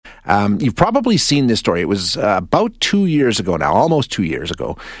You've probably seen this story. It was about 2 years ago now, almost 2 years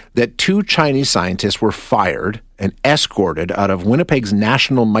ago, that 2 Chinese scientists were fired and escorted out of Winnipeg's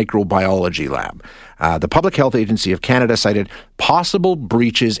National Microbiology Lab. The Public Health Agency of Canada cited possible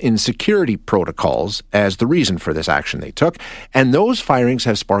breaches in security protocols as the reason for this action they took, and those firings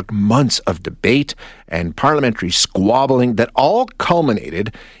have sparked months of debate and parliamentary squabbling that all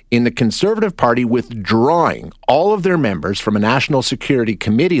culminated in the Conservative Party withdrawing all of their members from a National Security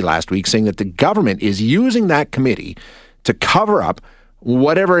Committee last week, saying that the government is using that committee to cover up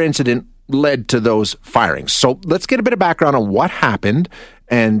whatever incident led to those firings. So let's get a bit of background on what happened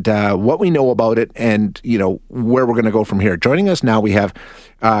and what we know about it, and where we're going to go from here. Joining us now, we have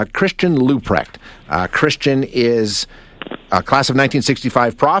Christian Leuprecht. Christian is a class of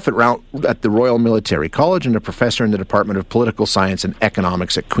 1965 prof at the Royal Military College and a professor in the Department of Political Science and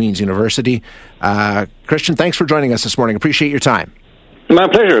Economics at Queen's University. Christian, thanks for joining us this morning. Appreciate your time. My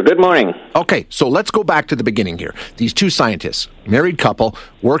pleasure. Good morning. Okay, so let's go back to the beginning here. These 2 scientists, married couple,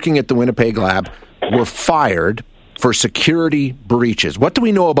 working at the Winnipeg lab, were fired for security breaches. What do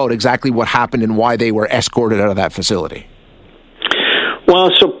we know about exactly what happened and why they were escorted out of that facility? Well,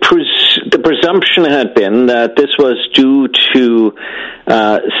 so the presumption had been that this was due to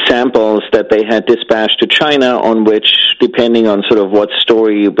samples that they had dispatched to China, on which, depending on sort of what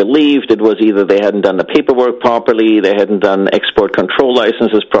story you believed, it was either they hadn't done the paperwork properly, they hadn't done export control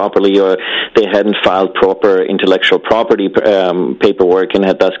licenses properly, or they hadn't filed proper intellectual property paperwork and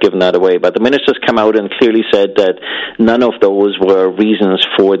had thus given that away. But the ministers come out and clearly said that none of those were reasons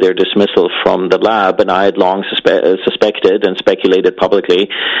for their dismissal from the lab, and I had long suspected and speculated publicly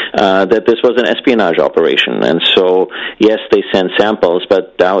that this was an espionage operation. And so, yes, they sent samples,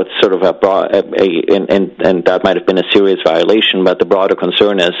 but now it's sort of and that might have been a serious violation, but the broader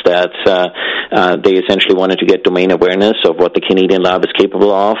concern is that they essentially wanted to get domain awareness of what the Canadian lab is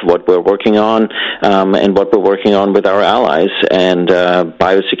capable of, what we're working on, and what we're working on with our allies. And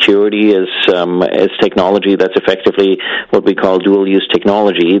biosecurity is technology that's effectively what we call dual-use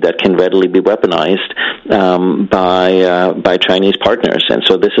technology that can readily be weaponized by Chinese partners. And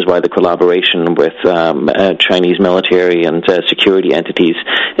so this is why the collaboration with Chinese military and security entities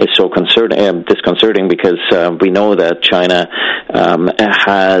is so disconcerting, because we know that China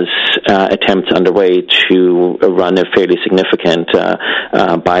has attempts underway to run a fairly significant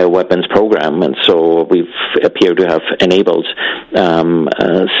bioweapons program, and so we've appeared to have enabled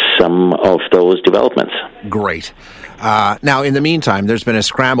some of those developments. Great. Now, in the meantime, there's been a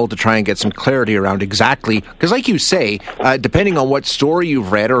scramble to try and get some clarity around exactly, because like you say, depending on what story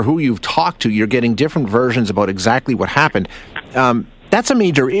you've read or who you've talked to, you're getting different versions about exactly what happened. That's a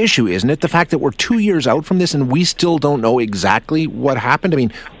major issue, isn't it? The fact that we're 2 years out from this and we still don't know exactly what happened. I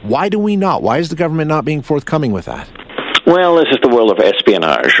mean, why do we not? Why is the government not being forthcoming with that? Well, this is the world of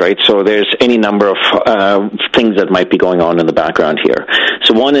espionage, right? So there's any number of things that might be going on in the background here.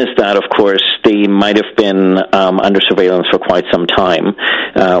 So one is that, of course, they might have been under surveillance for quite some time,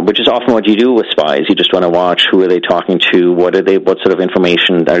 which is often what you do with spies. You just want to watch who are they talking to, what sort of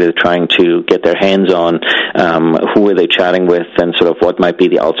information are they trying to get their hands on, who are they chatting with, and sort of what might be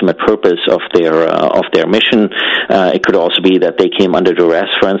the ultimate purpose of their mission. It could also be that they came under duress,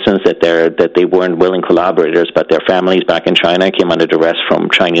 for instance, that they weren't willing collaborators, but their families back in China came under duress from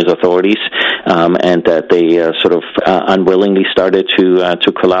Chinese authorities, and that they sort of unwillingly started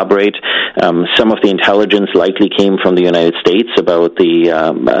to collaborate. Some of the intelligence likely came from the United States about the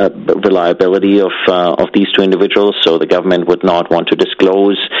reliability of these 2 individuals, so the government would not want to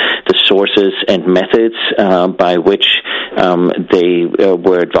disclose the sources and methods by which they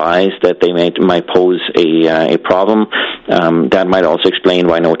were advised that they might pose a problem. That might also explain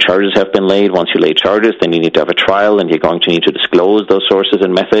why no charges have been laid. Once you lay charges, then you need to have a trial, and you're going to need to disclose those sources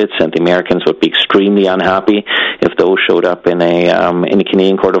and methods, and the Americans would be extremely unhappy if those showed up in a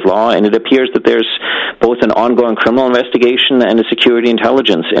Canadian court of law. And it appears that there's both an ongoing criminal investigation and a security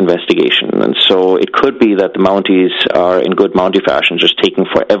intelligence investigation. And so it could be that the Mounties are, in good Mountie fashion, just taking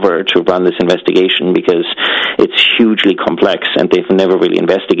forever to run this investigation because it's hugely complex and they've never really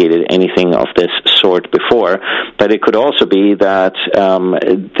investigated anything of this sort before. But it could also be that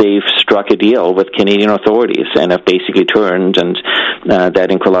they've struck a deal with Canadian authorities and have basically turned, and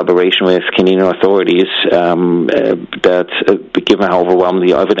that in collaboration with Canadian authorities, given how overwhelming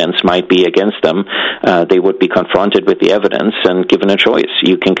the evidence might be against them, they would be confronted with the evidence and given a choice.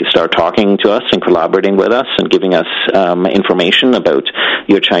 You can start talking to us and collaborating with us and giving us information about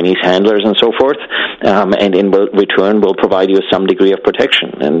your Chinese handlers and so forth, and in return will provide you with some degree of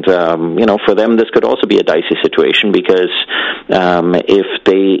protection. And, for them, this could also be a dicey situation because if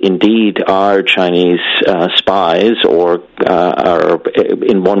they indeed are Chinese spies or are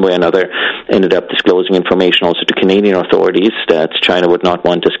in one way or another ended up disclosing information also to Canadian authorities that China would not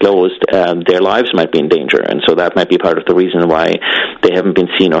want disclosed, their lives might be in danger. And so that might be part of the reason why they haven't been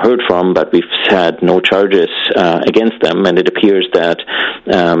seen or heard from, but we've had no charges against them, and it appears that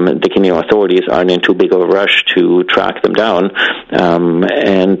the Canadian authorities aren't in too big of a rush to track them down,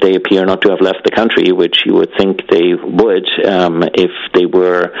 and they appear not to have left the country, which you would think they would if they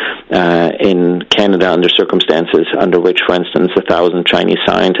were in Canada under circumstances under which, for instance, 1,000 Chinese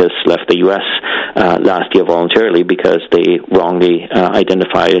scientists left the U.S. Last year voluntarily because they wrongly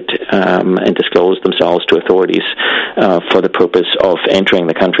identified and disclosed themselves to authorities for the purpose of entering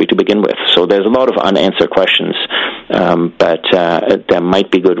the country to begin with. So there's a lot of unanswered questions, but there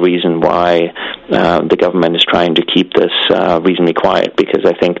might be good reason why the government is trying to keep this reasonably quiet, because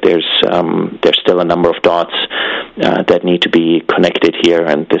I think there's still a number of dots that need to be connected here,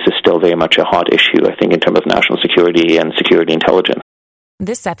 and this is still very much a hot issue, I think, in terms of national security and security intelligence.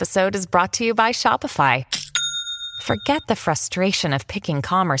 This episode is brought to you by Shopify. Forget the frustration of picking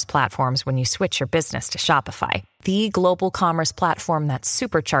commerce platforms when you switch your business to Shopify, the global commerce platform that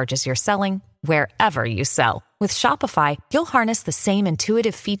supercharges your selling wherever you sell. With Shopify, you'll harness the same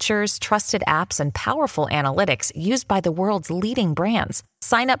intuitive features, trusted apps, and powerful analytics used by the world's leading brands.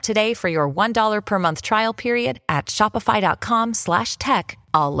 Sign up today for your $1 per month trial period at shopify.com/tech,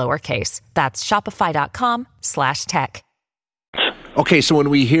 all lowercase. That's shopify.com/tech. Okay, so when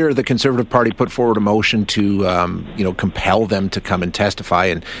we hear the Conservative Party put forward a motion to, compel them to come and testify,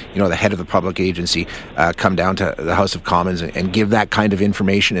 and the head of the public agency come down to the House of Commons and give that kind of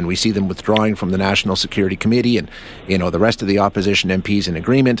information, and we see them withdrawing from the National Security Committee, and the rest of the opposition MPs in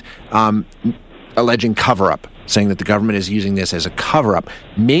agreement, alleging cover-up, saying that the government is using this as a cover-up.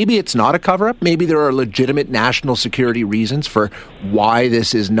 Maybe it's not a cover-up. Maybe there are legitimate national security reasons for why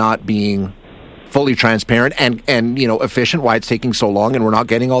this is not being fully transparent and efficient, why it's taking so long and we're not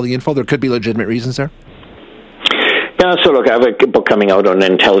getting all the info. There could be legitimate reasons there. Yeah, so look, I have a book coming out on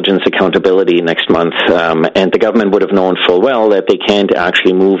intelligence accountability next month, and the government would have known full well that they can't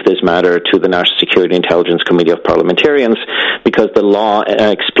actually move this matter to the National Security Intelligence Committee of Parliamentarians because the law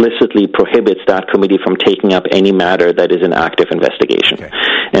explicitly prohibits that committee from taking up any matter that is an active investigation. Okay.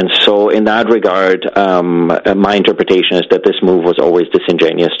 And so in that regard, my interpretation is that this move was always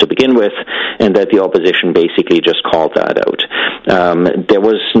disingenuous to begin with, and that the opposition basically just called that out. There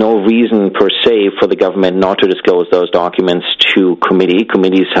was no reason per se for the government not to disclose those documents to committee.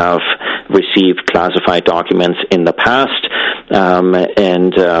 Committees have received classified documents in the past,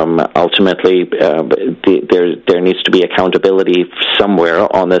 and ultimately there needs to be accountability somewhere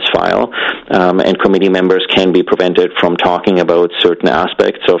on this file, and committee members can be prevented from talking about certain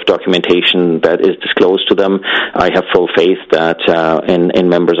aspects of documentation that is disclosed to them. I have full faith that in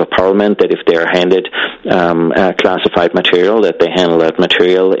members of Parliament, that if they're handed classified material, that they handle that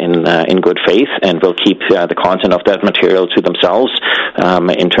material in good faith and will keep the content of that material to themselves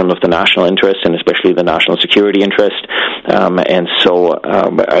in terms of the national interest and especially the national security interest. And so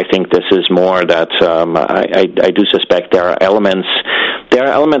I think this is more that I do suspect there are elements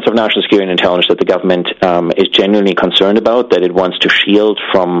of national security and intelligence that the government is genuinely concerned about, that it wants to shield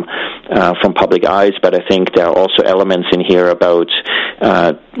from public eyes. But I think there are also elements in here about,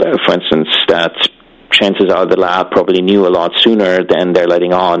 for instance, that chances are the lab probably knew a lot sooner than they're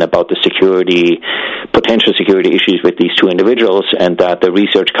letting on about the potential security issues with these two individuals, and that the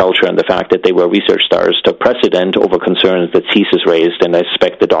research culture and the fact that they were research stars took precedent over concerns that CSIS raised. And I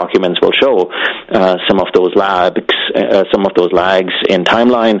suspect the documents will show some of those lags in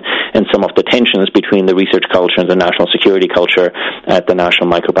timeline, and some of the tensions between the research culture and the national security culture at the National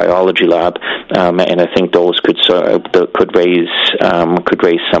Microbiology Lab. And I think those could raise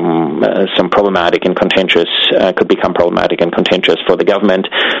some problematic and contentious, could become problematic and contentious for the government.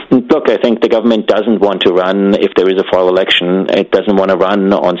 Look, I think the government doesn't want to run, if there is a fall election, it doesn't want to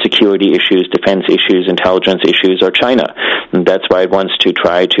run on security issues, defense issues, intelligence issues, or China. And that's why it wants to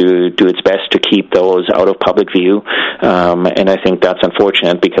try to do its best to keep those out of public view. And I think that's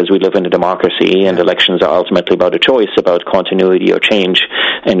unfortunate because we live in a democracy and elections are ultimately about a choice, about continuity or change.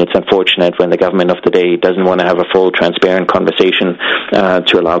 And it's unfortunate when the government of the day doesn't want to have a full, transparent conversation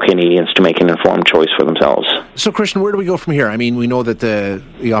to allow Canadians to make an informed choice for themselves. So, Christian, where do we go from here? I mean, we know that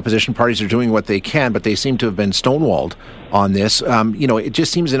the opposition parties are doing what they can, but they seem to have been stonewalled on this. It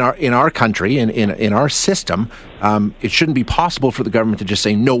just seems in our country, in our system, it shouldn't be possible for the government to just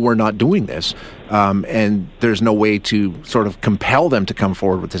say, no, we're not doing this. And there's no way to sort of compel them to come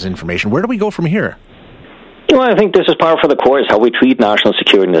forward with this information. Where do we go from here? Well, I think this is par for the course, how we treat national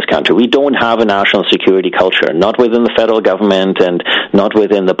security in this country. We don't have a national security culture, not within the federal government and not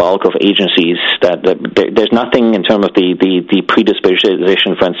within the bulk of agencies. There's nothing in terms of the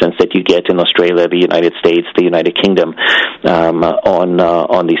predisposition, for instance, that you get in Australia, the United States, the United Kingdom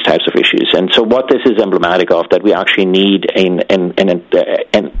on these types of issues. And so what this is emblematic of, that we actually need an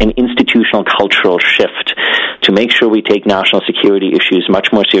institutional cultural shift to make sure we take national security issues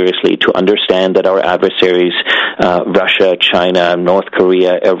much more seriously, to understand that our adversaries, Russia, China, North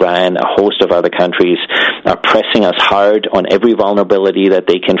Korea, Iran, a host of other countries, are pressing us hard on every vulnerability that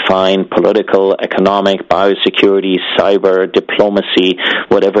they can find: political, economic, biosecurity, cyber, diplomacy,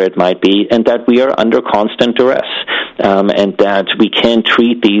 whatever it might be, and that we are under constant duress. And that we can't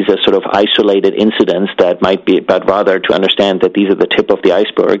treat these as sort of isolated incidents that might be, but rather to understand that these are the tip of the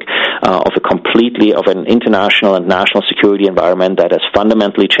iceberg of an international and national security environment that has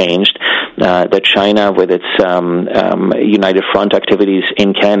fundamentally changed. That China, with its United Front activities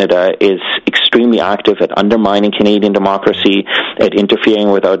in Canada, is extremely active at undermining Canadian democracy, at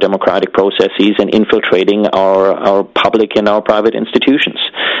interfering with our democratic processes, and infiltrating our public and our private institutions.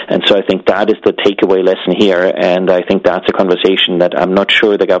 And so I think that is the takeaway lesson here, and I think that's a conversation that I'm not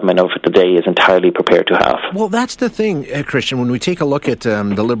sure the government of today is entirely prepared to have. Well, that's the thing, Christian, when we take a look at the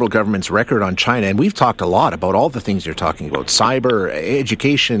Liberal government's record on China, and we've talked a lot about all the things you're talking about: cyber,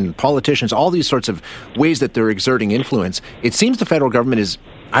 education, politicians, all these sorts of ways that they're exerting influence. It seems the federal government is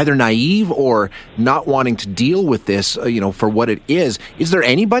either naive or not wanting to deal with this, for what it is. Is there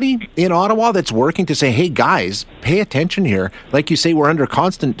anybody in Ottawa that's working to say, hey, guys, pay attention here? Like you say, we're under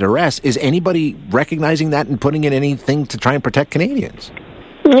constant duress. Is anybody recognizing that and putting in anything to try and protect Canadians?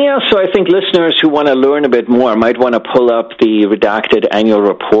 Yeah, so I think listeners who want to learn a bit more might want to pull up the redacted annual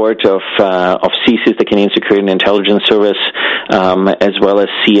report of CSIS, the Canadian Security and Intelligence Service, as well as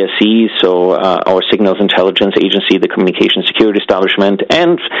CSE, so our Signals Intelligence Agency, the Communication Security Establishment,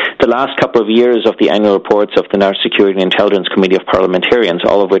 and the last couple of years of the annual reports of the National Security and Intelligence Committee of Parliamentarians,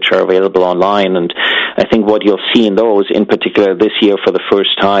 all of which are available online. And I think what you'll see in those, in particular this year for the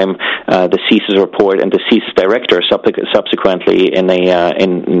first time, the CSIS report and the CSIS director subsequently in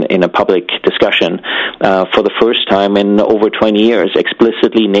a public discussion for the first time in over 20 years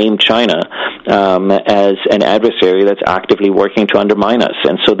explicitly named China as an adversary that's actively working to undermine us.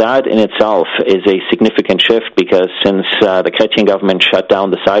 And so that in itself is a significant shift, because since the Chrétien government shut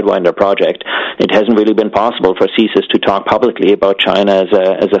down the Sidewinder project, it hasn't really been possible for CSIS to talk publicly about China as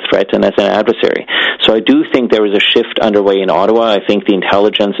a threat and as an adversary. So I do think there is a shift underway in Ottawa. I think the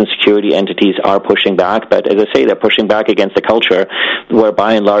intelligence and security entities are pushing back, but as I say, they're pushing back against a culture where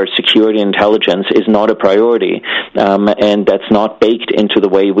by and large security and intelligence is not a priority, and that's not baked into the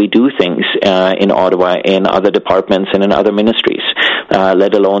way we do things in Ottawa, in other departments and in other ministries,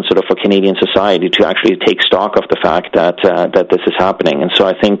 let alone sort of for Canadian society to actually take stock of the fact that this is happening. And so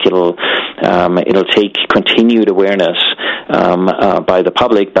I think it'll take continued awareness by the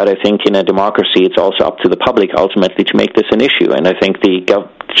public, but I think in a democracy it's also up to the public ultimately to make this an issue. And I think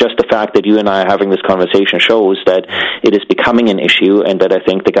just the fact that you and I are having this conversation shows that it is becoming an issue, and that I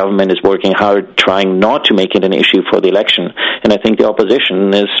think the government is working hard trying not to make it an issue for the election. And I think the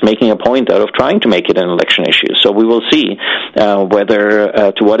opposition is making a point out of trying to make it an election issue. So we will see whether,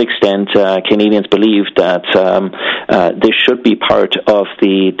 to what extent Canadians believe that this should be part of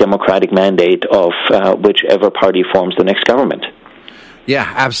the democratic mandate of whichever party forms the next government.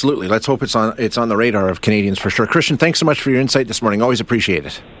 Yeah, absolutely. Let's hope it's on the radar of Canadians for sure. Christian, thanks so much for your insight this morning. Always appreciate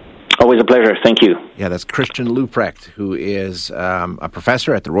it. Always a pleasure. Thank you. Yeah, that's Christian Leuprecht, who is a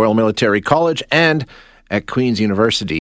professor at the Royal Military College and at Queen's University.